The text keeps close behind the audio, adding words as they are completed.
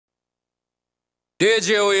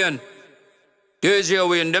DJ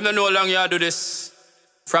Wayne, them know how long you do this.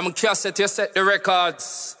 From cassette you set the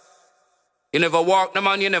records. You never walk the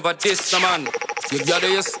man, you never diss the man. You gather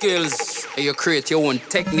your skills and you create your own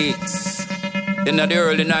techniques. In the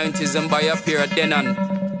early 90s, them buy a pair of Denon.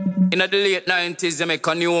 In the late 90s, you make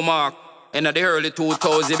a new mark. In the early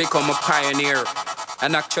 2000s, you become a pioneer.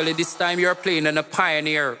 And actually this time you're playing in a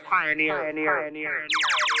pioneer.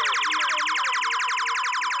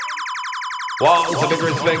 Once a big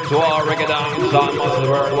respect to all reggae dance and muscle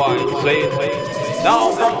worldwide. See?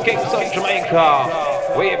 Now from Kingston,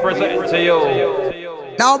 Jamaica, we present to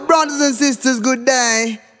you. Now brothers and sisters, good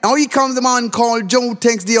day. Now here comes the man called Joe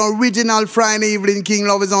Tex, the original Friday evening King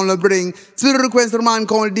Love is on the bring. Special request for a man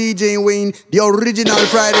called DJ Wayne, the original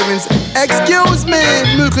Friday evenings. Excuse me,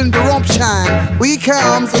 milk interruption. We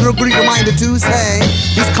comes with a great reminder to say,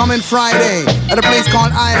 this coming Friday at a place called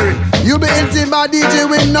Irie. You'll be entertained by DJ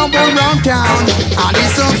Wayne, number one round town. And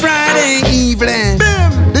it's on Friday evening.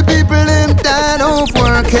 The people in that off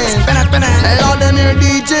working. A lot of them hear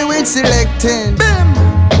DJ Wayne selecting.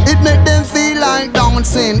 It make them feel like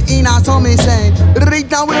dancing. In a summer say,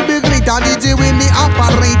 Rita will be greater. DJ will be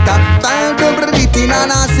operator. Time to breathe in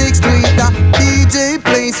a 6 streeter. DJ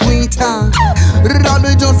play sweeter.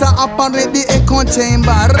 Rather just operate the echo chamber.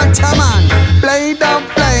 Ratchaman, play the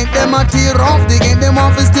play. Them a tear off the game. Them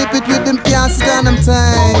off and step it with them can't stand them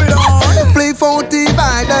time. Play 45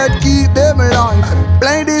 that keep them alive.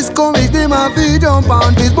 Play this comic, them a feed jump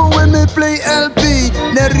on this. But when me play LP,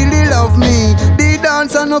 they really love me. They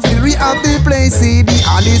dance and no free have the play CD.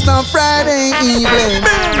 And it's on Friday evening.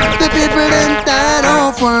 The people in tired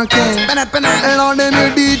of working. A lot of them hear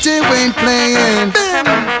DJ Wayne playing.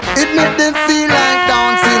 It make them feel like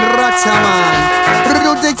dancing. Ratchaman,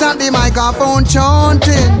 Rudo takes out the microphone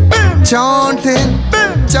chanting, chanting,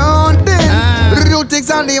 chanting. Rudo takes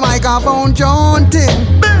out the microphone chanting,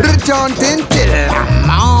 chanting till the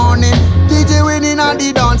morning. DJ winning on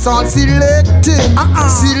the dance on selecting,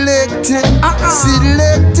 selecting,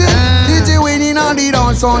 selecting. DJ winning on the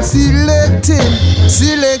dance on selecting,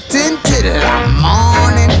 selecting till the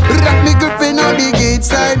morning. Rock me good pin on the gate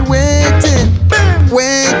side waiting,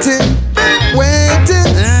 waiting, waiting.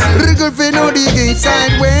 Good pin on the gate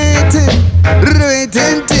side waiting,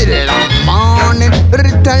 waiting till the morning.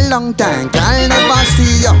 It's a long time, I'll never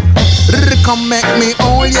see you. Come make me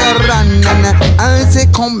all year run. I say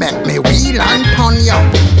come make me wheel and pon ya.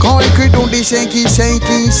 Call it do the shaky,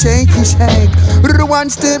 shaky, shaky, shake. One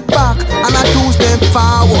step back and a 2 step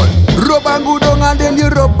forward. Rub and go down and then you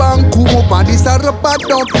rub and cool up. And this a rub and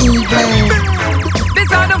dump evening.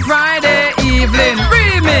 This on the Friday evening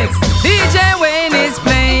remix. DJ Wayne is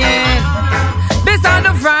playing. This on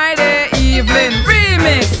the Friday evening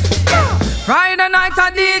remix. Friday night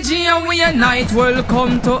at DJ and we unite.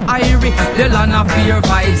 Welcome to Irie, the land of beer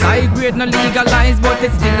vibes. High grade no legalize, but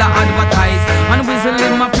it's still a advertise. And Wizzzle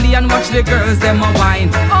in my play and watch the girls them a wine.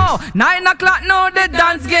 Oh, 9 o'clock now the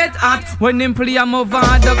dance get hot. When him play a move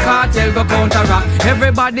on the cartel go counteract.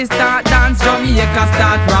 Everybody start dance, Jamaica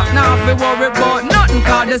start rock. Now if we worry about nothing,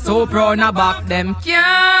 cause the soap run a back. Them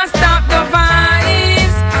can't stop the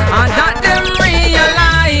vibes, and that them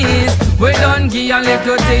realize. We done give a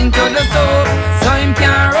little thing to the soap, so him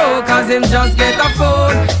can't roll cause him just get a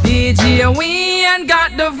phone. DJ we ain't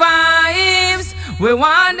got the vibes, we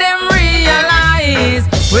want them realize.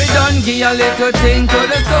 We done give a little thing to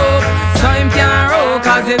the soap, so him can't roll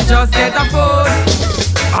cause him just get a phone.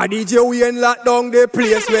 A DJ we ain't locked down the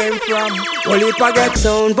place where him from. Well if I get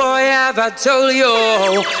Sound boy, have I told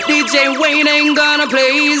you, DJ Wayne ain't gonna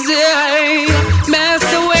play easy.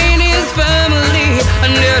 Master Wayne is family,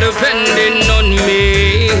 and they're depending on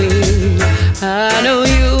me. I know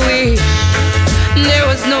you wish there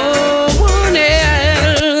was no one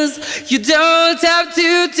else. You don't have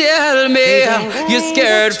to tell me you're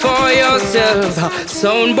scared for yourself.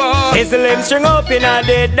 Sound boy, Wizzzle him string up in a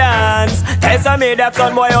dead dance. Tell me that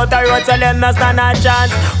son boy out the road, so them not stand a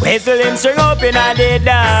chance. Wizzzle him string up in a dead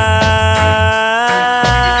dance.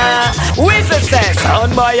 Wizzzle says,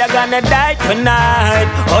 son boy you gonna die tonight.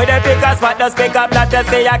 Oh they pick a spot, just pick up that they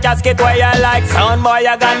say a casket where you like. Son boy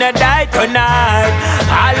you gonna die tonight.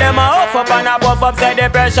 All them a off up and a buff up, say the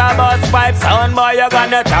pressure bust pipe. Son boy you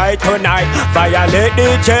gonna die tonight. Violate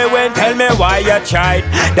DJ Wayne, tell me why you tried.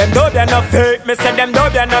 Them dub you no fake, me say them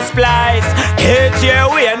dub you no splice. DJ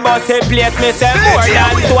Wayne boss a place, me say more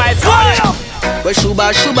than twice. Where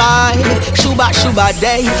shuba shuba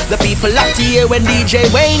day. The people love to hear when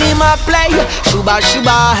DJ Wayne him a play. Shuba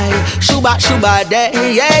shuba day.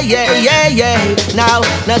 Yeah. Now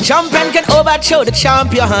champion can overthrow the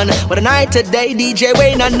champion. But tonight today DJ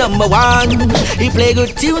Wayne a number one. He play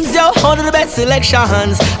good tunes, yo, one of the best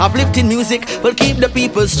selections. Uplifting music will keep the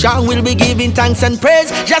people strong. We'll be giving thanks and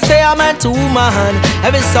praise. Just say I'm a two-man.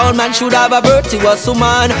 Every sound man should have a virtuous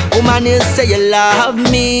woman. Woman, you say you love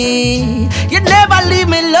me. You never leave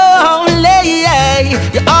me lonely.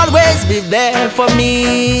 You always be there for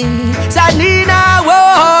me. So I need not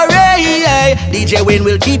worry. DJ Wayne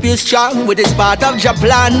will keep you strong with this part of your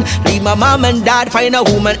plan. Leave my mom and dad, find a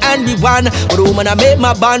woman and be one. With a woman I make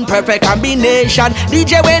my band, perfect combination.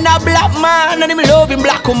 DJ Wayne a black man and him loving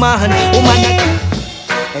black woman.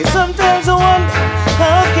 And sometimes I wonder,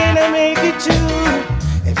 how can I make it true?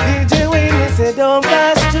 If DJ Wayne is said don't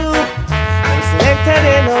pass through, I'm selected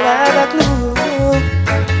and no I have a clue.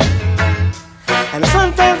 And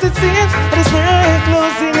sometimes it seems that it's very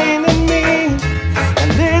closing in on me,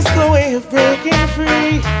 and there's no way of breaking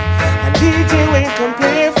free. And DJ Wayne can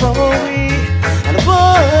play for me. And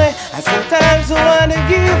boy, I sometimes wanna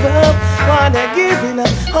give up, wanna give it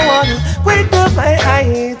up, I wanna wake up, I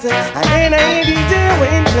hate it. And then I hear DJ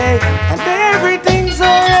Wayne play, and everything's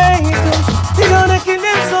alright. They gonna kill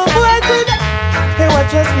him so boy today. Hey, what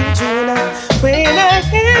just been true now? When I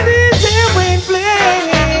hear DJ Wayne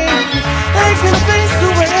play, I can face the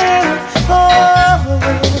world. Oh,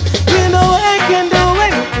 you know I can do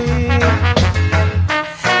anything.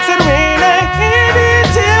 So when I hear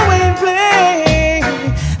DJ Wayne play,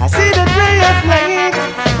 I see the ray of light.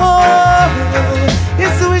 Oh,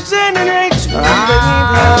 it's so shining right through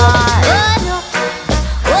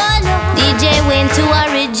DJ Wayne too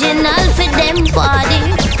original for them party.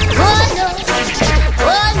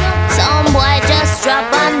 Some boy just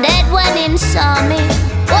drop on dead when him saw me.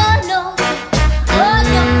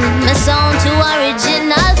 My sound too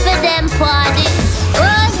original for them party.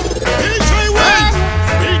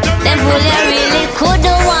 Them fool you really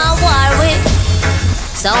couldn't want war with.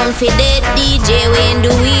 Sound for dead DJ Wayne do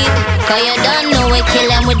it. Cause you don't know we kill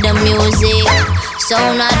them with the music.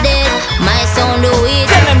 Sound not dead, my sound do it.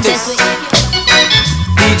 Tell them this.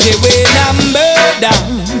 DJ Wayne a murder.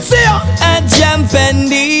 See ya. A jump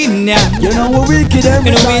and in ya. You know what wicked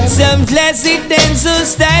every time. With some classic dancehall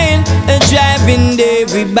style, driving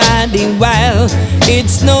everybody wild.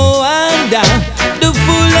 It's no wonder the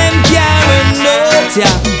fool and carry no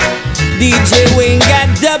time. DJ Wayne got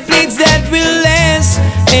Dubplates that will last,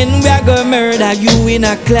 and we are gonna murder you in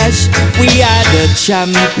a clash. We are the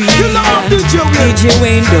champion. You know DJ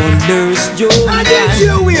Wayne don't nurse Joe.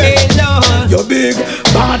 DJ Wayne, hey Lord, you're big,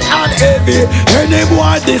 bad and heavy. Any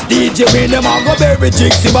boy this DJ Wayne, them a go bury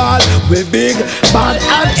Jixie ball. We big, bad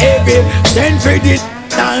and heavy. Send for the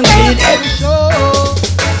and clean every show.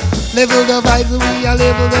 Level the vibes, we are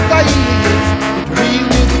level the vibes. With real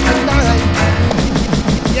music tonight.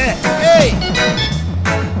 Yeah, hey.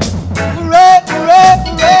 Hooray, hooray,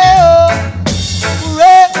 hooray, oh.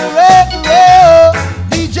 Hooray, hooray, hooray, oh.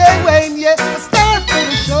 DJ Wayne, yeah, a star for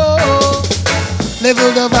the show. Level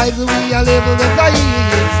the vibes, we are level the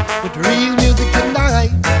vibes. With real music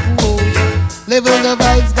tonight. Oh yeah. Level the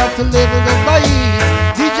vibes, got to level the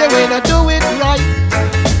vibes. DJ Wayne, I do it right.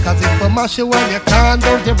 Cause if I mash you one, you can't,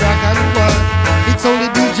 don't you brag and one. It's only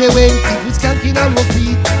DJ Wayne, keep me skanking on my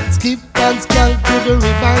feet. Skip and skank to the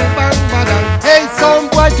ribang, bang, bang. Hey, sound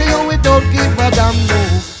boy, to you we don't give a damn, no.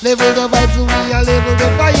 Level the vibes, we are level the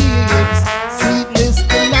vibes. Sweetness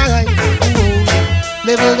tonight, oh yeah.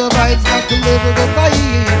 Level the vibes, got to level the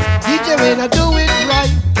vibes. DJ Wayne, I do it right.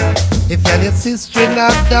 If you and your sister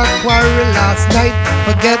had that quarrel last night,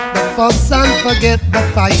 forget the fuss and forget the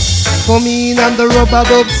fight. Come in on the rubber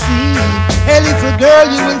dub scene. Hey little girl,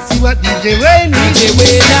 you will see what DJ Wayne is. DJ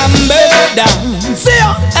Wayne a murder. See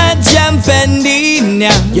ya. A jump and in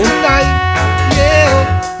ya. Unite,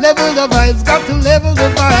 yeah. Level the vibes, got to level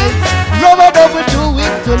the vibes. Rubber dub, we do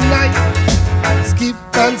it tonight. Skip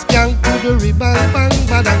and skank to the ribbon, bang,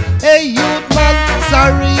 bang. Hey youth man,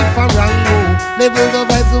 sorry if I'm wrong, no. Level the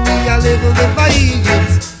vibes, we are level the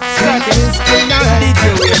vibes. Sweetness tonight.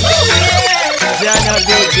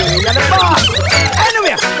 You're the boss.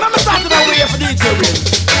 Anyway, I'm starting away for DJ Wayne.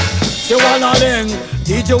 Say one of them,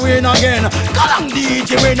 DJ Wayne again. Come on,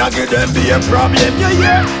 DJ Wayne again, them be a problem, yeah,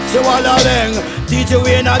 yeah. Say one of them, DJ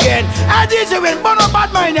Wayne again. And DJ Wayne, but no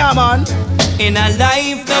bad mind, yeah, man. In a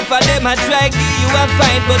life, none of them a try give you a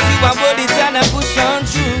fight, but you a hold it and a push on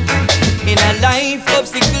through. In a life,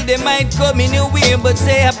 obstacle they might come in your way, but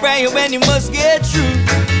say a prayer when you must get through.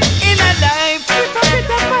 In a a life. It's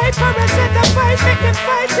a fight, parasite a fight, make them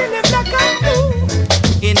fight in the black and blue.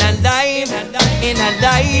 In a life, in a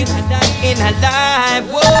life, in a life,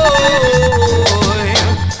 whoa.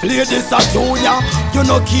 Play this a junior, you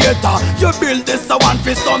no cater. You build this a one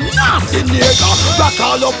for some nasty nigga. Rock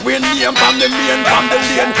all up with name from the main, from the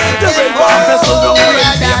lane. The red one for some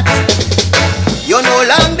young. You know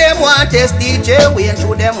long them want test DJ Wayne,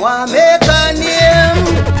 through them want make a name.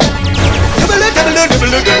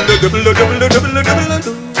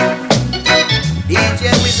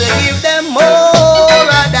 DJ Wizzzle give them more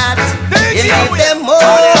of that. You give them more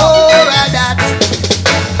of that.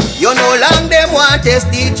 You know long them want test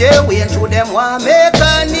DJ Wayne, through them want make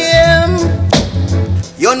a name.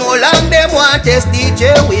 You know long them want test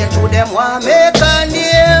DJ Wayne, through them want make a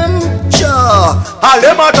name. Sure, all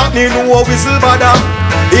them a talk me know a Wizzzle bada.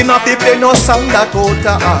 Him not fi play no sound that out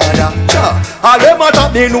of order. Sure, all them a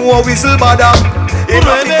talk me know a Wizzzle bada. Him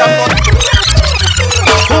not fi talk no.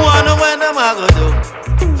 Who wanna when them a go do?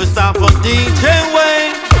 For stop for DJ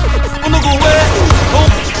Wayne. Who no go away?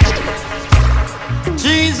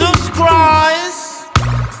 Jesus Christ.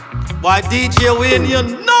 Why DJ Wayne your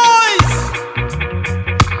noise?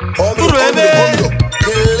 Who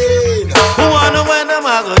wanna when them a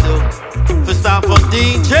go do? For stop for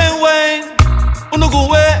DJ Wayne. Who no go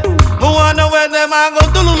away? Who wanna when them a go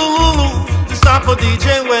do? To stop for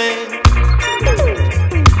DJ Wayne.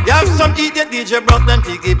 You have some idiot DJ brought them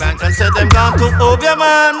piggy bank and said them gone to Obia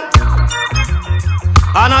man.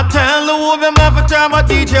 And I tell the Obia man for time a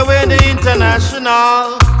DJ Wayne the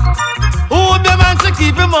international. Obia man to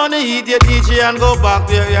keep your money, idiot DJ, and go back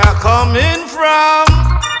where you're coming from.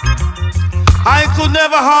 I could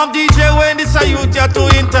never harm DJ Wayne, this a youth you're too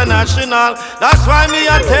international. That's why me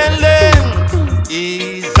I tell them,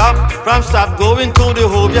 ease up from stop going to the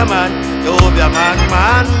Obia man, the Obia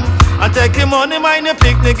man. And take your money, mind your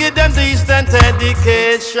picnic, give them decent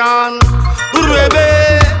education.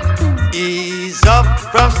 Baby, ease up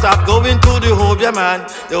from stop going to the Obia man,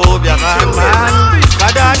 the Obia man.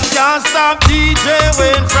 Cause that can't stop DJ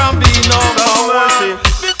Wayne from being number one.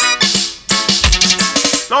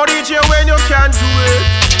 Now DJ Wayne you can't do it.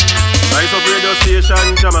 Rise up radio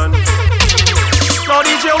station, Jaman. Now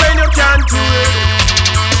DJ Wayne you can't do it.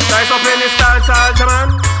 Rise up any stance,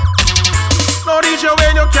 Jaman. No DJ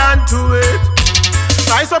Wayne you can't do it.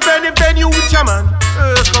 Rise up any venue with your man.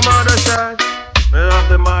 Come on the shine. Me have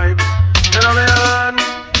the mic. You know me on.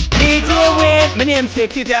 DJ Wayne, my name's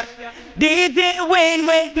Sexy Jack. DJ Wayne,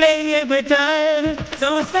 we play every time.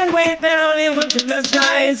 So stand wait there only watching the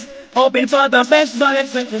skies. Hoping for the best, but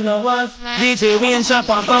expecting the worst. DJ Wayne shop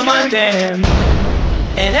on for my damn.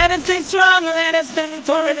 And let us stay strong, let us stay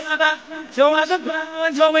forever. Show us the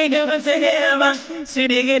power, so we never say never.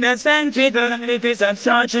 Sitting in a sand tree, the life is a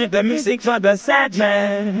charge, the music for the sad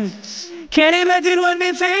man. Can't imagine when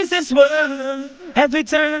we face this world, as we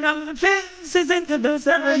turn our faces into the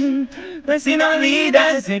sun. Blessing our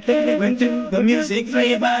leaders, they went to the music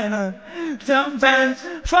flavor. Some fans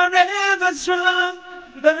forever strong.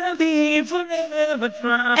 Gonna be forever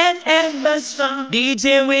strong and ever strong.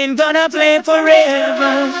 DJ Wayne gonna play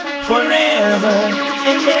forever, forever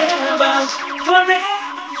and ever, forever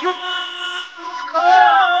strong.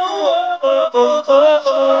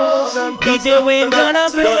 DJ Wayne gonna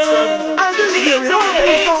play.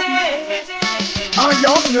 I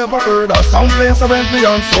young never heard a someplace I went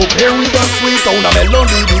beyond so clear with a sweet sound a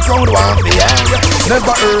melody the crowd want to hear.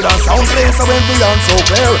 Never heard a someplace I went beyond so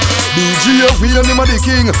clear. DJ Wayne him a the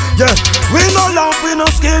king, yeah. We no laugh, we no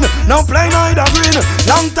skin, no play neither grin.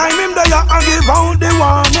 Long time him there and give out the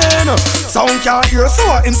warning. Sound can't hear so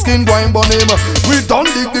him skin going burn him. We done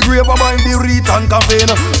dig the grave behind the wreath and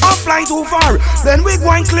coffin. I fly too far, then we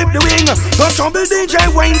go and clip the wing. Don't trouble DJ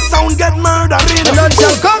Wayne sound get murdering. And that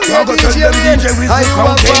shall come here DJ Wayne. I do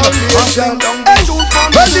a foundation.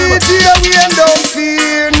 But DJ Wayne don't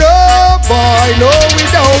fear, no boy, no we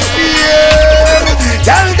don't fear.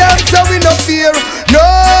 Tell them so we no fear, no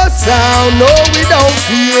sound, no we don't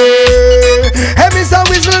fear. Hey Mr.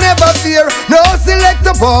 Wizzzle never fear, no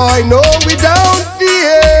selector boy, no we don't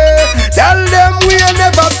fear. Tell them we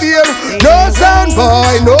never fear, no sound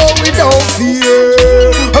boy, no we don't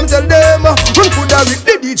fear. I'm tell them, we could have with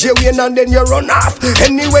the DJ Wayne and then you run off.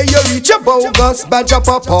 Anyway you reach a bogus badge up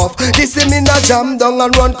off. This him in a jam down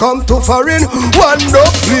and run come to foreign. One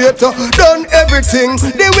up later, done everything.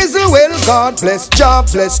 The Wizzzle well, God bless, job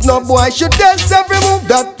bless. No boy should test every move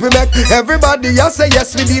that we make. Everybody else say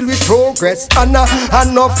yes, we deal with progress and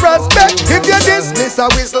enough respect. If you dismiss a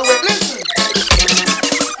Wizzzle well, listen.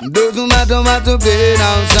 Doesn't matter what to play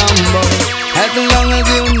now, somebody. As long as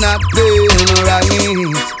you not playing right.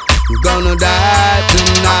 We're gonna die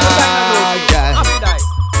tonight, yeah.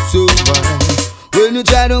 So when you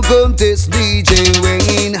try to come test DJ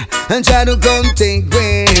Wayne and try to come take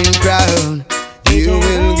Wayne crown, you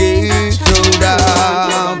will get thrown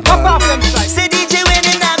down. Say DJ Wayne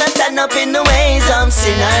and I gonna stand up in the ways of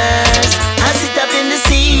sinners. I sit up in the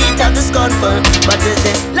seat of the scornful, but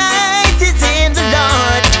the light is in the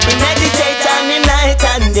Lord. We meditate on him night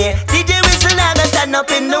and day. DJ Wizzzle and I gonna stand up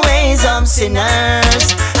in the ways of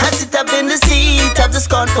sinners. I sit up in the seat of the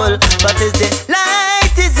scornful, but the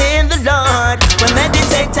light is in the Lord. We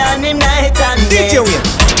meditate on him night and day.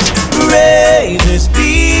 Praises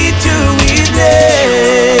be to his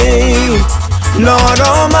name, Lord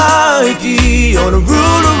Almighty, or the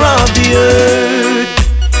ruler of the earth.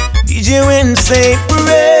 DJ Wayne say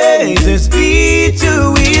praises be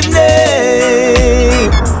to his name,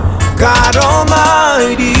 God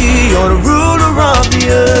Almighty, or the ruler of the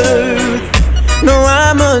earth. No,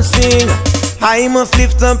 I must sing, I must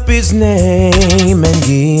lift up his name and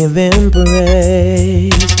give him praise.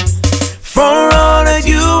 For all that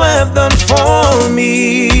you have done for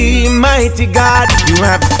me, mighty God, you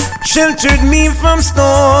have sheltered me from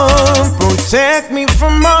storm, protect me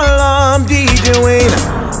from all harm. DJ Wayne,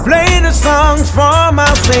 play the songs for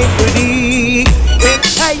my safety.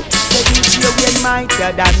 Hey, say DJ Wayne mightier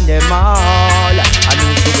than them all. I know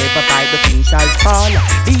the way for fight the king shall fall.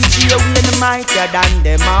 DJ Wayne mightier than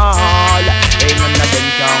them all. Ain't none of them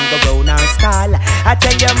can go round and stall. I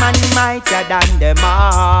tell you man mightier than them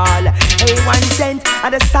all. Hey, 1 cent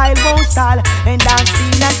and the style won't stall. And I'm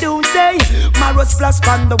seeing a doomsday, Marrow splash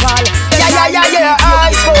from the wall. Yeah,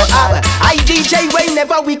 I so up. I DJ Wayne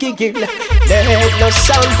never wicked kill. Let no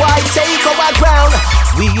sound boy take our ground.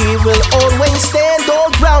 We will always stand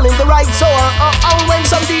on ground in the right zone. When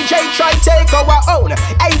some DJ try take our own,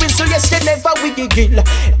 I will so yes never wicked kill.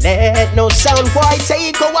 Let no sound boy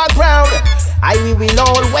take our ground. I will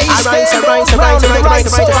always stand on ground in the right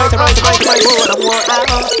zone.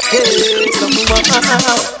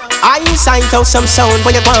 I signed out some sound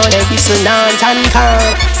when you wanna whistle and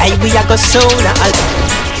come. Hey, we are go soon.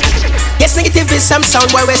 Yes, negative is some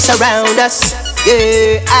sound where we surround us.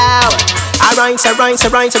 Yeah, ow. I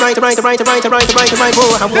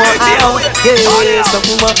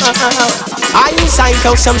signed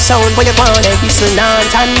out some sound when you wanna whistle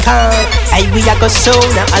and come. Hey, we are go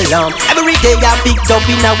soon alarm. Every day I picked up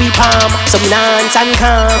in a we palm. Some dance and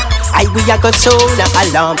come. I we are go soon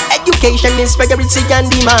alarm. Education is priority and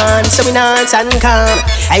demand. So we dance and come.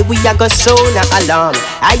 I we are go soon alarm.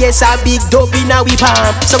 I yes I big dope in a we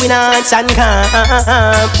palm. So we dance and come.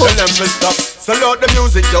 Tell them to stop. Sell out the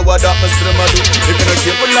music, yo, what that Mr. Madu. If you don't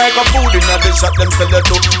keep it like a food, in the shop, them sell it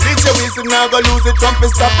too. DJ Wizzzle now go lose it, come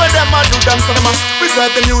stop with them, I do them, so them we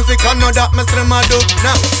start the music, I know that Mr. Madu.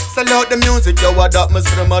 Now, sell out the music, yo, what that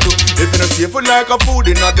Mr. Madu. If you don't keep it like a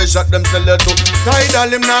food, in the shop, them sell it too.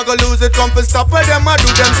 Title him now go lose it, come stop with them, I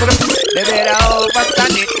do them, so them they better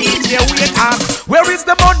overstand it, DJ Wayne ask, where is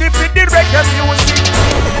the money for the reggae music?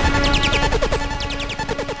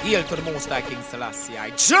 Hail to the Most High King Selassie,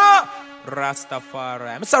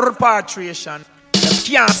 Rastafari. It's a repatriation.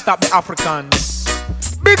 You can't stop the Africans.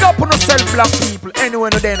 Big up on yourself, black people,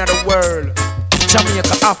 anywhere in the world.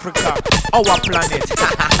 Jamaica, Africa, our planet.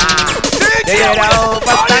 They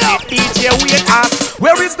overstand it. DJ Wayne ask,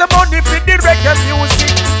 where is the money for the reggae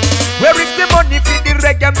music? Where is the money for the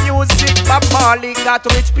reggae music? Bob Marley got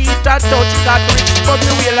rich, Peter Tosh got rich, Bobby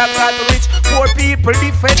Wheeler got rich, poor people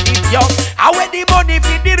defend it, yo. How where the money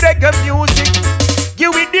for the reggae music?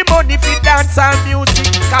 Give it the money for dance and music.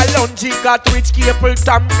 Kalonji got rich,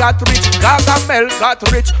 Capleton got rich, Gargamel got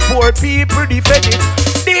rich, poor people defend it.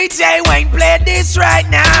 DJ Wayne play this right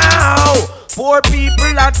now. Poor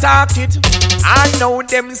people attack it. I know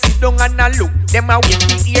them sit down and I look. Them a wait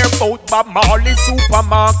to hear about Bob Marley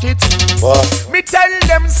supermarket. What? Me tell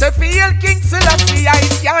them say feel King Selassie I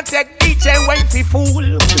can't take DJ Wayne fi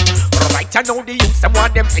fool. Right I know the youths them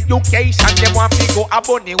want them education. Them want to go a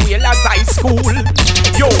bunny wheel as high school.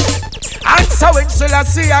 Yo, and so when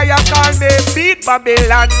Selassie I call me beat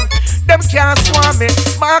Babylon. Them can't swarm me.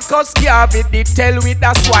 Marcus Garvey did tell me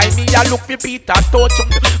that's why me a look for Peter Tosh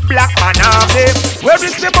Black Man Army. Where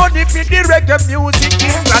is the money for the reggae music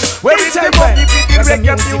England? Where is the money for the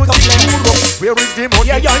reggae music Europe? Where is the money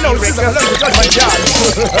for the reggae music?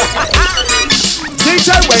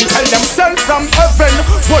 DJ Wayne tell them send from heaven,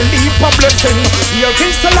 will leave a blessing. Here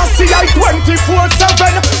King Selassie I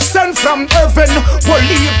 24/7, send from heaven, will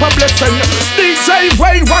leave a blessing. DJ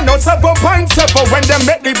Wayne 107.7, when them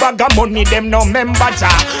make the bag of money, them no member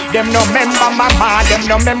Jah, them no member mama, them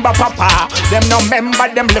no member papa, them no member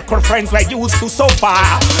them little friends we used to so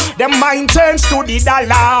far. Them mind turns to the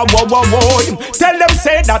dollar, whoa whoa whoa. Tell them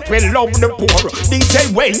say that we love the poor. DJ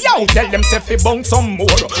Wayne, yo, tell them say fi bung some more.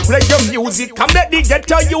 Play your music and make the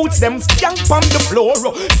ghetto youths them skank from the floor.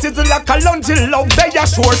 Sizzle like a lunge love, they are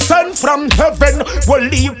sure send from heaven will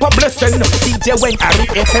leave a blessing. DJ Wayne,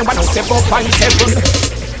 RFM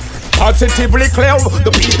 107.7. Positively clear, the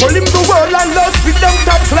people in the world are lost with them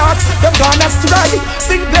top class. Them gonna strike,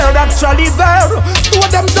 think they're actually there. Two of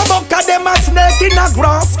them the buck of them a snake in a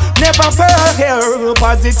grass. Never fair,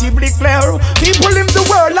 positively clear. People in the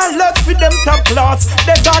world are lost with them top class.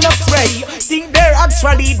 They gonna stray, think they're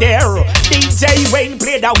actually there. DJ Wayne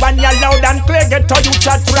play that one ya loud and clear. Get to you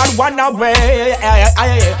chat run one away.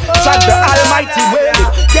 Chat the almighty way.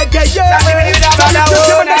 Yeah, yeah, yeah. Tell him to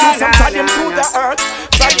see when they do some tell him to the earth.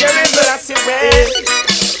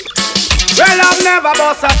 Well, I've never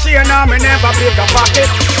bust a chain and me never pick a pocket.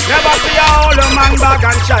 Never see a old man bag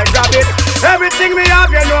and try grab it. Everything me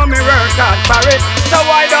have, you know me work hard for it. So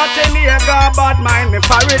why don't you nigga bad mind me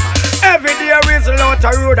for it? Every day Wizzzle out a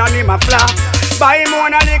road and him a flap. Buy him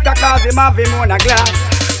one a liquor cause him have him one a glass.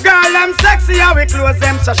 Girl, them sexy and we close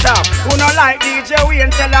them so sharp. Who no like DJ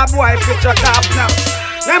Wayne tell a boy fit your cap now.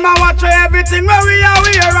 Them a watch everything where we are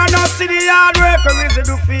and not see the hard work we Wizzzle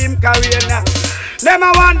do for him career now. Them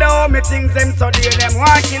a wonder how me things them so dear. Them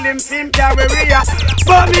want kill him for him career.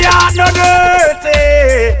 But me heart no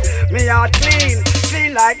dirty, me heart clean,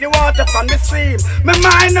 clean like the water from the stream. Me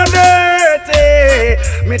mind no dirty,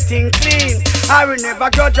 me think clean. I will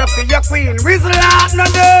never grudge you for your queen. Wizzzle heart no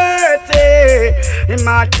dirty, him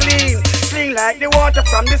heart clean, clean like the water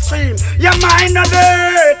from the stream. Your mind no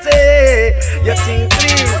dirty, you think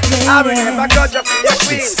clean. I will never grudge you for your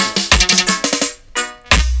queen.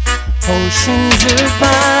 Oceans are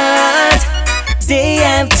part day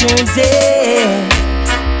after day,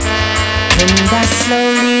 and I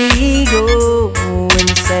slowly go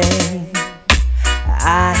insane.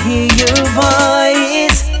 I hear your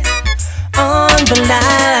voice on the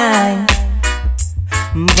line,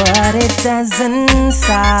 but it doesn't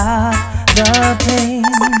stop the pain.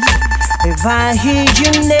 If I hear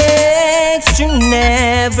you next to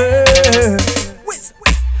never,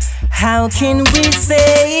 how can we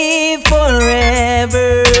say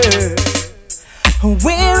forever?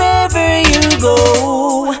 Wherever you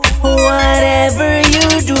go, whatever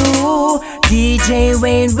you do, DJ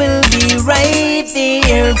Wayne will be right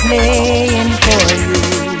there playing for you.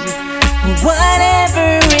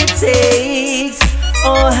 Whatever it takes,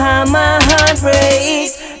 oh how my heart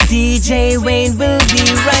breaks, DJ Wayne will be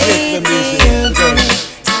right there.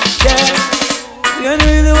 Yeah, you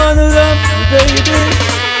really wanna love me, baby.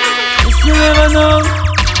 You never know.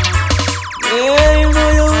 Yeah, you know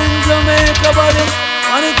you're in Jamaica, but you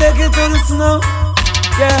wanna take it to the snow.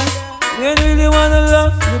 Yeah, you really wanna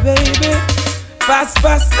love me, baby. Fast,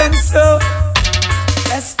 fast and slow.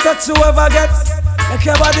 Let's touch whoever gets. Make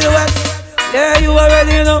your body wet. Yeah, you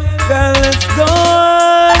already know. Girl, let's go.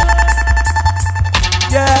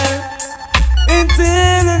 Yeah,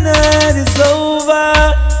 until the night is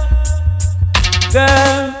over.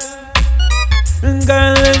 Girl,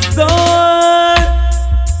 girl, let's go.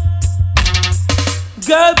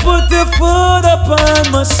 Girl, put your foot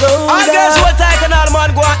upon my shoulder. I guess what I can all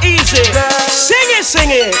man go on easy.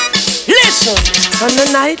 Sing it. Listen. On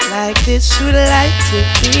a night like this, we like to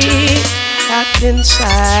be trapped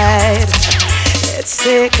inside. Let's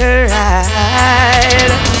take a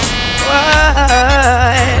ride.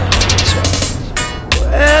 Why?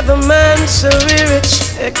 Weatherman, so we're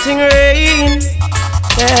expecting rain.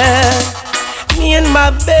 Yeah. Me and my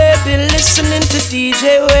baby listening to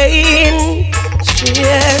DJ Wayne.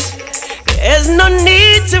 Yes. There's no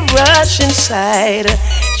need to rush inside.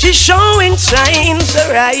 She's showing signs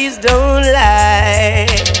her eyes don't lie.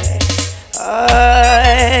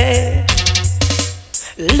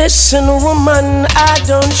 Listen, woman, I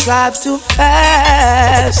don't drive too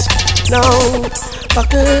fast. No,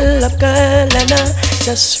 buckle up, girl, and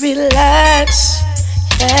just relax.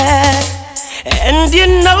 Yeah. And you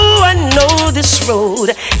know I know this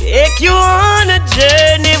road. Take you on a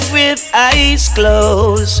journey with eyes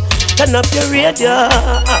closed. Turn up your radio.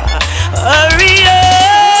 Hurry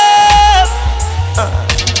up.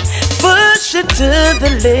 Push it to the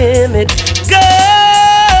limit. Go.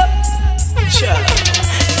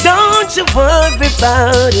 Don't you worry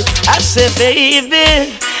about it. I said,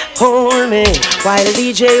 baby, hold me while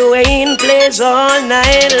DJ Wayne plays all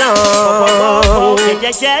night long.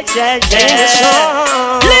 Listen,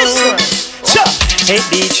 hey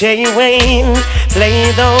DJ Wayne,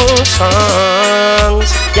 play those songs.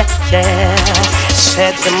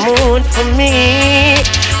 Set the mood for me.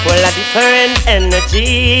 Well, a different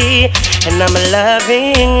energy, and I'm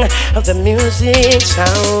loving of the music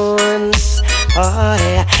sounds. Oh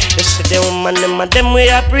yeah, you see the woman, them we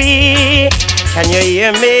are free. Can you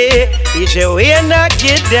hear me? DJ, we not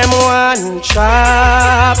give them one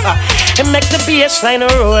chop and make the bass line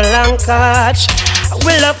roll and catch.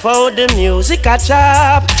 We love how the music a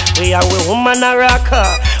chop. We are with woman a rocker.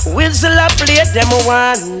 Wizzzle a play them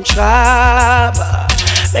one chop.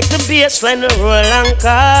 Make the bass line roll and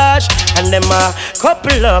catch. And them a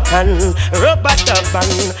couple up and rub it up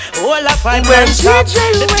and all a five when chop.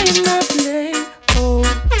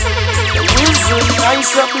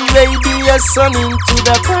 Nice up the radio, sun into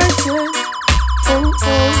the party.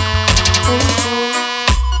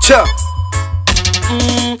 Cha.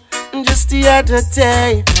 Just the other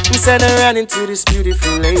day, instead of running to this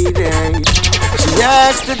beautiful lady, she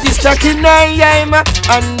asked the disc jockey name,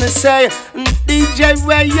 and me say, DJ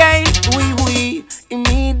Wayne, we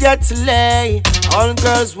immediately. All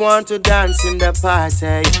girls want to dance in the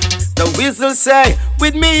party. The Wizzzle say,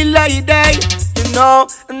 with me lady, you know,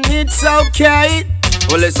 and it's okay.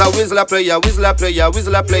 Well, it's a Wizzzle player, Wizzzle player,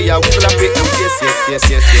 Wizzzle player, Wizzzle player. Yes.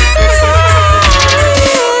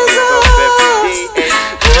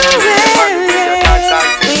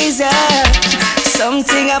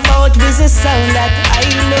 Something about Wizzzle sound that I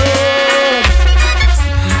love.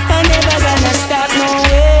 I'm never gonna stop no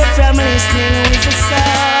way from listening Wizzzle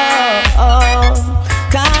sound.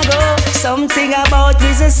 Cargo, something about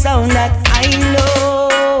Wizzzle sound that I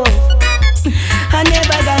love. I'm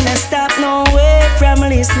never gonna stop no way from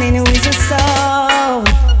listening Wizzzle sound.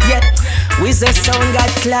 Yeah, Wizzzle sound got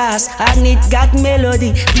class and it got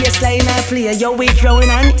melody. Bassline I play, yo it round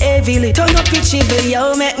and heavily. Turn up pitch,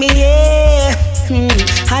 yo make me yeah.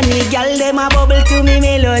 Honey gal them a bubble to me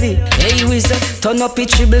melody. Hey Wizzzle, turn up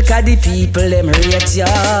pitch, cause the people them rate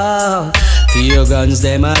ya. Fear guns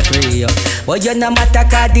them a pray ya. But you no matter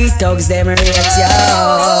cause the thugs them rate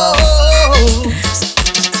ya.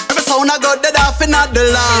 Every sound I got dead off in the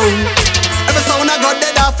land. Every sound I got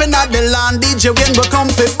dead off in the land. DJ Wayne will come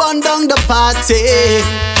fi burn down the party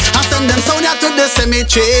and send them sound ya to the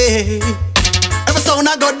cemetery. Every sound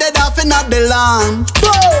I got dead off in the land.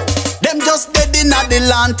 Whoa! Them just dead in the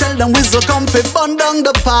land. Tell them Wizzzle come fi burn down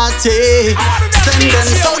the party. Send them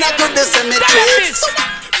sound ya to the cemetery.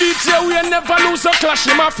 DJ Wayne never lose a clash,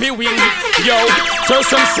 him a fi win. Yo, tell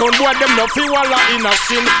some sound boy them no fi walla in a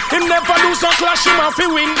sin. Him never lose a clash, him a fi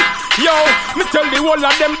win. Yo, me tell the whole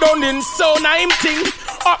of them down in sound a him thing.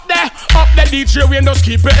 Up there, DJ Wayne just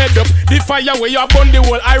keep your head up. The fire where you burn the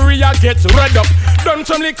whole area get red up. Done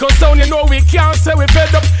some little sound, you know we can't say we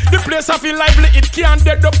fed up. The place I feel lively, it can't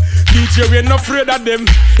dead up. DJ Wayne not afraid of them.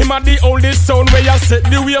 Him a the oldest sound where you set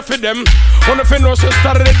the way for them. On if you know so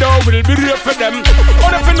started the door will be real for them.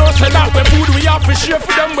 On if you know say that we food we have to share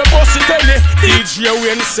for them, we boss it any. DJ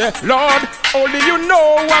Wayne say, Lord, only you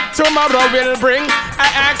know what tomorrow will bring. I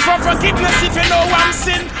ask for forgiveness if you know I'm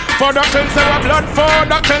sin. For the cleanse our blood, for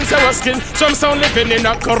the cleanse our skin. Some sound living in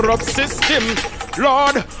a corrupt system.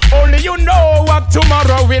 Lord, only you know what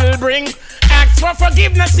tomorrow will bring. Ask for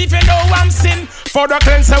forgiveness if you know I'm sin. For the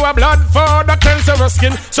cleanse our blood, for the cleanse our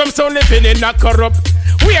skin. Some sound living in a corrupt.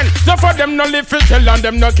 When so for them no live it tell and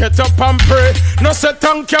them no get up and pray. No say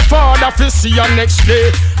thank your father for see you next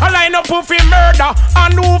day. A line up who fi murder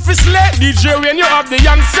and who fi slay. DJ when you have the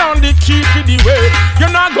young sound they keep it the way. You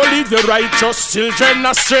not go lead the righteous children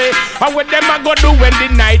astray. And what them a go do when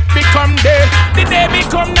the night become day. The day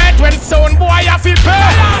become night when sound boy a fi pay.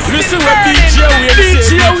 Listen what DJ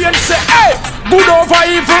Wayne say. Hey, good over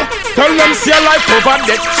evil. Tell them say life over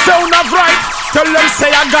death. Sound of right. Tell them say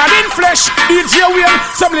I got in flesh. DJ Wayne,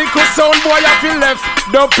 some little sound boy I feel left.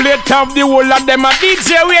 Dubplate of the whole of them. A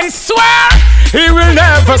DJ Wayne swear he will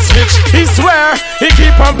never switch. He swear he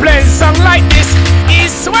keep on playing song like this. He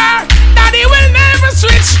swear that he will never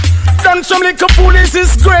switch. Done some little fool is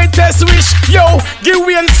his greatest wish. Yo, give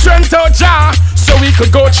Wayne strength out Jah, so we could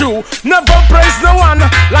go through. Never praise no one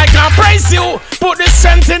like I praise you. Put the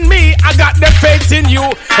strength in me, I got the faith in you.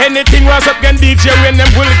 Anything was up against DJ when them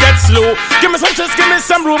will get slow. Give me some chance, give me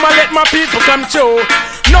some room and let my people come through.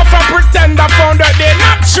 No for pretend I found that they're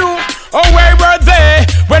not true. Oh, where were they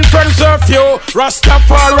when friends were few?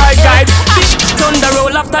 Rastafari guide. Thunder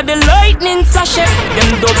roll after the lightning flash it.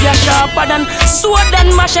 Them dub ya sharper than sword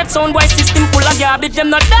and machete. Sound boy system full of garbage. Them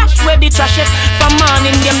not dash where they trash it. From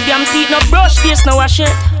morning them damn teeth no brush face no wash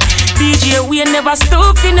it. DJ, we never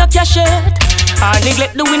stop in a cachette. Or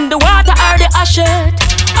neglect the wind, the water, or the ashet.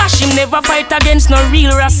 Ash him never fight against no real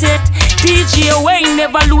rasset. DJ Wayne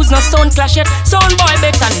never lose no sound clash yet. Sound boy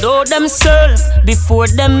better know themselves before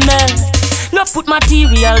them melt. No put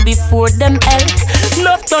material before them help.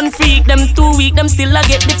 No turn freak, them too weak, them still a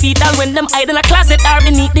get defeat. All when them hide in a closet or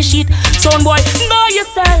beneath the sheet. Sound boy, know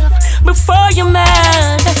yourself before you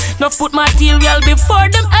melt. No put material before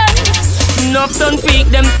them help. No turn freak,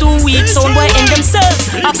 them too weak. Sound boy in themselves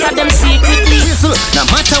after them secretly. No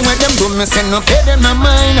matter what them do, me say no pay them no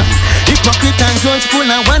mind. Hypocrite and judge full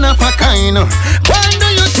of one of a kind. Why do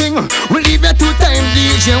you think we leave you two time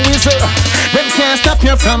DJ Wizzzle? Them can't stop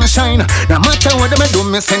you from shine. No matter what them do,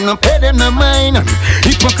 me say no pay them no mind.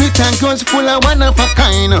 Hypocrite and judge full of one of a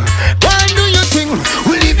kind. Why do you think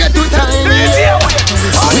we leave you two time?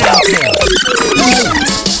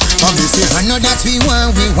 Obviously, I know that we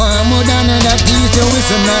want more than that. DJ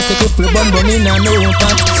Wizzzle nasty couple bumble in a no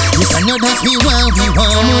pot. Yes, I know that we want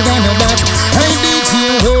more than that. Hey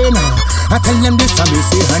DJ Wayne, I tell them this, I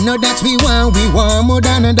say I know that we want more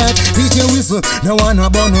than that. DJ Wizzzle, no one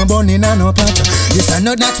no bun in a no pot. Yes, I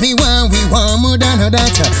know that we want more than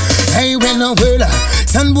that. Hey, well,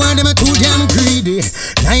 some boy them are too damn greedy.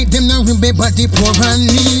 Like them no remember the poor and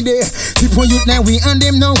needy. People youth now we and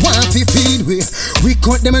them no want to feed we. We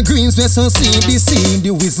cut them a greens we so see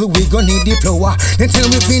the Wizzzle we gon' need the flour. Then tell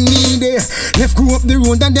me if we need it. Left go up the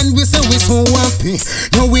road and then we say we so happy.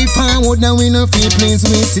 Now we forward now we no feel please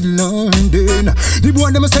with London. The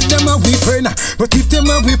boy them said them a weeping, but if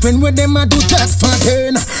them a weeping what them a do just for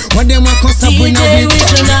pain. When them a cuss up we no we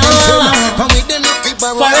and with them a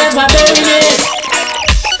people forever burning.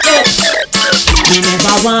 We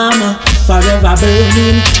never warm, forever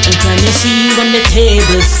burning. And can you see when the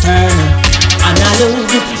tables turn? And I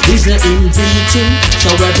love Wizzzle in preaching,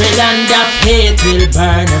 so every land of hate will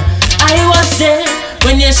burn. I was there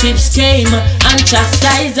when your ships came and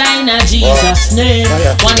chastised in a Jesus' name.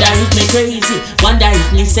 Wonder if me crazy, wonder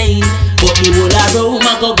if me sane, but the whole of Rome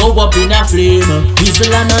I go up in a flame.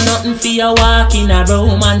 Wizzzle I know nothing for you walk in a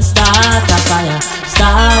Rome and start a fire,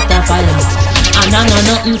 start a fire. And I know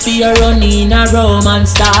nothing for you run in a Rome and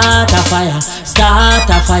start a fire, start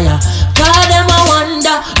a fire. God them a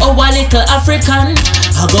wonder how a little African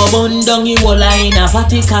I go burn down you all in a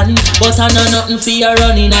Vatican. But I know nothing for you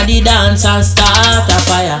run in a the dance and start a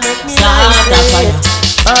fire, start a fire.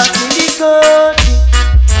 Pass me the country,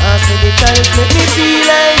 pass me the chalice, make me feel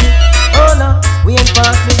like oh no, we ain't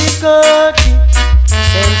pass me the country.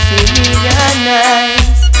 Sense me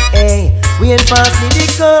nice, hey, we ain't pass me the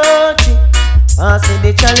country. Pass me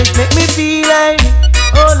the chalice, make me feel like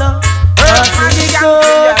oh no, pass me the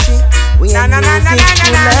country. We ain't music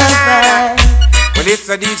to love. Well, it's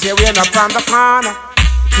a DJ, we're not from the corner.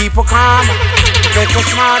 Keep a calm, make us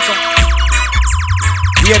smarter.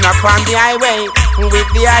 We're not on the highway with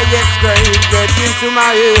the highest grade. Get into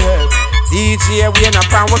my head. DJ, we're not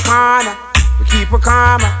from the corner. We keep a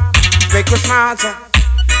calm, make us smarter.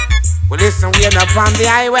 Well, listen, we're not on the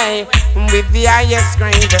highway with the highest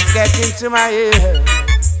grade. Just get into my head.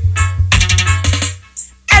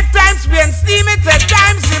 At times we can steam it, at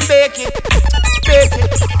times we bake it. Bake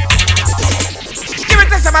it. Give it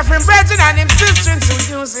to some of my friend Brethren and him sisters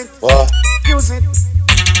who use it. What? Use it.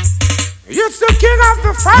 You're the king of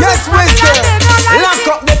the fire. Yes, Wizzzle. Lock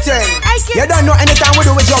up the thing. You don't know anytime we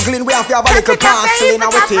do with juggling, we have to have a little parcel in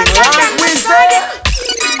our thing, right,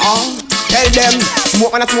 Wizzzle? Tell them,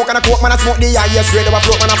 smoke man a smoke and a coke man a smoke the highest grade of a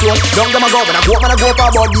float man a float. Down them a go man a go for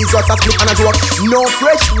about these just a split and a joke. No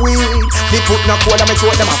fresh weed, they put no cold on my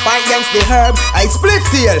throat. Them a fight against the herb. I split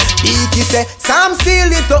steel. Beaky say, Sam seal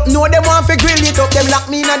it up. No them want to grill it up. Them lock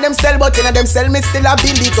me in a them cell, but in a them cell me still a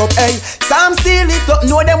build it up. Hey, Sam seal it up.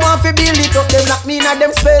 No them want to build it up. Them lock me in a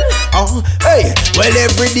them spell. Oh, hey, well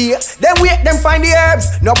every day them wait them find the herbs.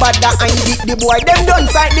 No bad that I eat the boy. Them done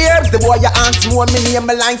sight the herbs. The boy your aunt more me name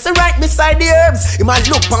my line. So right beside the herbs. He might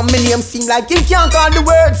look on me name seem like him can't call the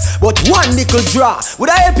words. But one nickel draw would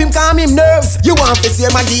I help him calm him nerves. You want to see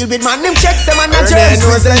him a deal with man. Them checks them and the germs.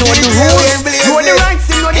 Know the rules, know the rights,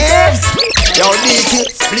 know the herbs. Yo, Nicky,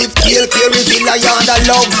 split, kill, reveal a yard of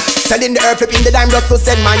love. Selling the herb, flipping the dime just to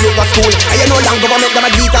send my yoga school. And you know long government them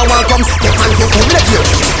a beat and one comes. Take man to food, let you.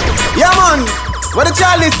 Yeah man, what the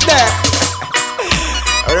child is there?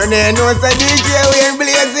 I don't know, say DJ, we ain't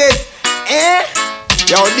blaze it. Eh?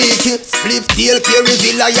 Yo, Nicky, split, kill,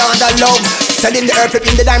 reveal a yard of love. Selling the earth,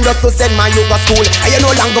 flipping the dime just to send my youth to school. And you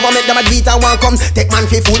know long government them a beat and one come take man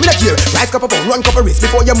for fool. Me not care. Rise cup of pound, run cup of wrist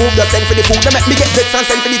before you move. Just send for the food. They make me get vexed and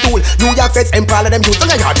send for the tool. New York feds empire them youth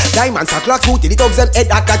on the yard. Diamonds are clocks, booty, the thugs them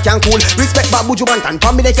head that can cool. Respect Babu Jubantan,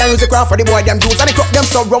 for me they can use the craft for the boy them juice. And the crop them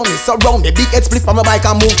surround me. Big head split from my bike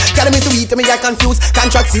and move. Carry me to eat me I confused.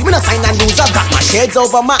 Contract see me no sign and lose. I've got my shades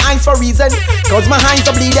over my eyes for reason. Cause my hands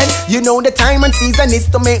are bleeding. You know the time and season is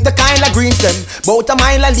to make the kind of greens them. Bout a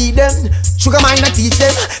mile I lead them. Sugar mine I teach them.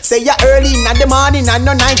 Say ya early in the morning and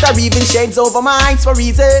no night or even shades over my eyes for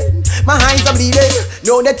reason. My hands are bleeding.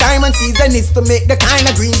 Know the time and season is to make the kind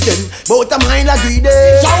of greens them. Bout a mile I greed them.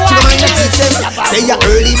 Sugar mine I teach them. Say ya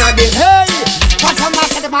early in the hey. For some of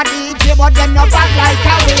them a DJ, but them no bad like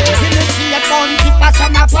a way. Military a bounty for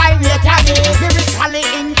some a pirate a way. Lyrically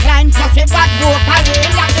inclined, plus we bad vocally.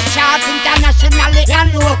 Like the charts internationally and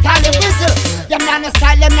locally. Wizzzle, them not no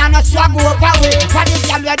style, them not no swag over way. For the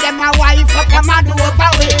girl where them a wife up, them a do over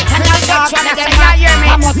way. And I'll talk to them, I hear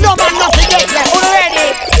me. No man no forget them, already.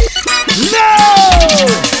 No!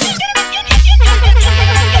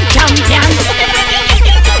 Champion.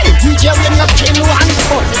 DJ Wayne, you kill one,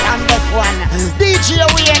 put it on the one. DJ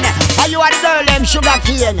Wayne, are you a girl them sugar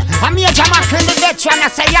cane? I'm here to make the veteran, I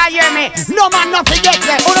say, you hear me? No man, not forget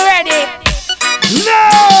me, already? No!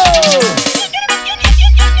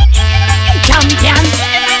 Champion.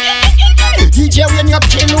 DJ Wayne, you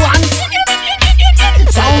kill one.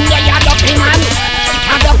 Sound the Dubplate man.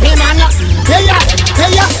 Dubplate man. Hey ya,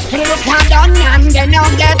 he look done and they no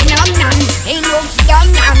get none. He looks done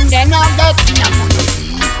and they no get none.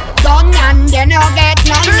 Done and they no get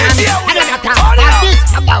none. And I got a this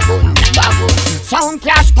baboon. Sound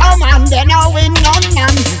clash come and they no win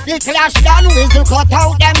none. The clash done Wizzzle cut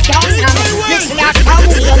out them tongue. The clash come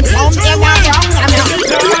win come they were wrong.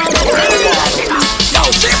 Yo,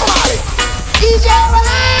 see somebody. DJ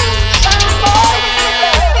Wayne, some boy.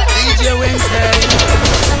 DJ Wayne say.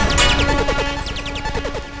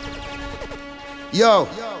 Yo,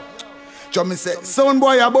 Jummy say, son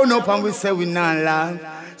boy a burn up and we say we not laugh.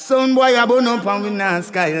 Son boy a burn up and we not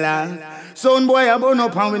sky laugh. Son boy a burn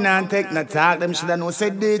up and we not take no talk. Them shoulda know say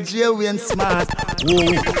DJ Wayne smart.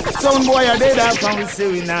 Whoa. Son boy a dead off and we say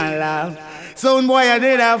we not laugh. Son boy a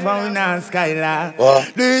dead off and we not sky laugh.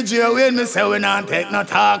 DJ Wayne me say we not take no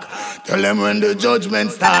talk. Tell them when the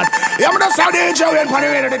judgment start. Yeah, me just saw DJ Wayne for the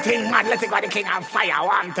way of the thing mad. Let's go the king of fire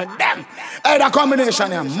one to them. Hey, that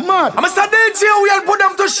combination here mad. I'm say DJ Wayne put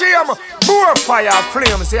them to shame. More fire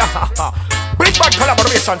flames, yeah. Big bad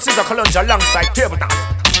collaboration, Caesar Colonge alongside Tabletop.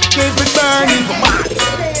 Keep it burning.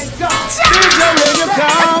 DJ Wayne, you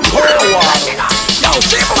come forward. Yo,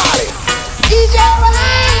 see somebody. DJ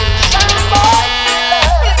Wayne, some boy.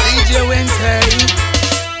 DJ Wayne say.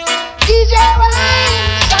 DJ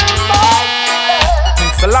Wayne, some boy.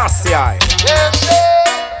 Selassie. Yes,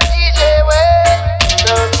 DJ Wayne,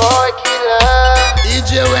 some boy killer.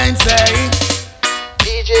 DJ Wayne say.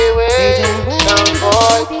 DJ Wayne, some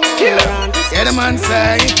boy killer. Yeah, the man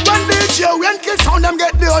say. When DJ Wayne kill sound, them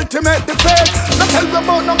get the ultimate defense. No tell me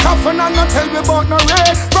about no coffin and no tell me about no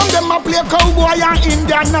raid. From them a play cowboy and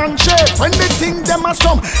Indian and chef. When they think them a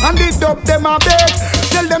strum and they dub them a bait.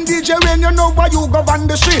 Tell them DJ Wayne, you know why you govern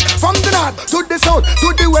the street. From the north to the south,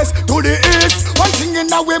 to the west, to the east. One thing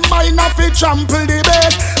in our mind, if we trample the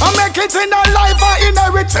base. I make it in a life, I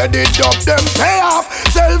inherited it, dub them pay off.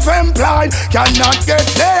 Self-employed, cannot get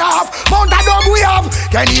day off. Mount a dub we have,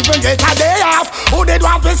 can even get a day off. Who did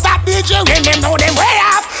want to stop DJ Wayne, them know them way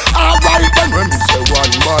off. Alright then, when we say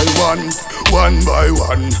one by one, one by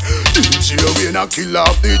one. DJ Wayne a kill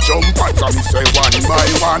off the jumpers. So we say one by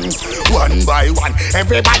one, one by one.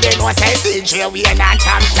 Everybody knows say DJ Wayne a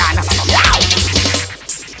champion. Yow!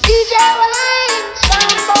 DJ Wayne,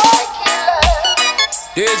 some boy killer.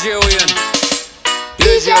 DJ Wayne,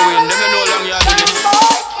 DJ Wayne, them know long you do this.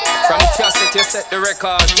 From cassette you set the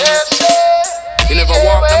record. You never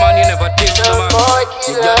walk the man, you never diss the man.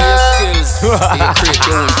 You got your skills, you create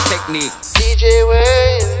your own technique. DJ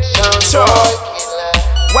Wayne, some boy killer.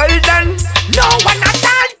 Well done. No one at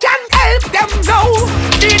all can help them now.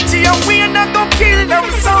 DJ Wayne a go kill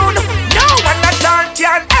them soon. No one at all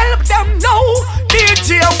can help them now.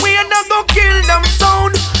 DJ Wayne a go kill them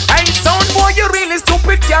soon. And sound boy, you really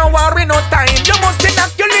stupid, can't worry no time. You must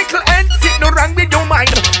knock your little head, sit no wrong with your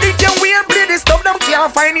mind. DJ Wayne play this stuff, them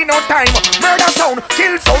can't find in no time. Murder sound,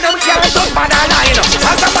 kill sound, them can't touch man a line.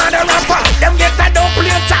 As a mother and father, them get a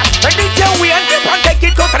Dubplate tap. And DJ Wayne keep on take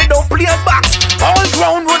it out of the Dubplate box. All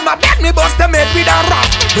ground would my back me bust them head with a rock.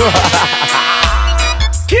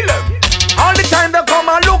 Kill them. All the time they come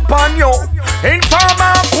and look on you.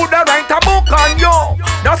 Informer coulda write a book on you.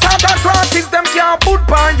 No Santa Claus them can't put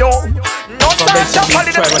on you. No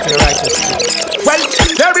Well,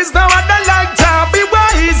 there is no other like to be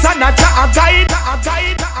wise and a guide.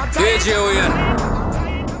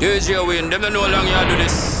 DJ Wayne, them don't know how long you do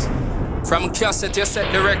this. From cassette you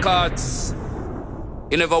set the records.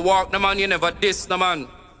 You never walk no man, you never diss no man.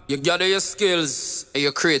 You gather your skills and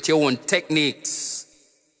you create your own techniques.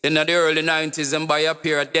 In the early 90s, them buy a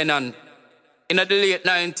pair of Denon. In the late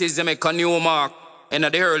 90s, you make a new mark. In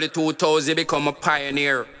the early 2000s, you become a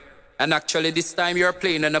pioneer. And actually, this time you're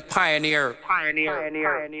playing in a pioneer.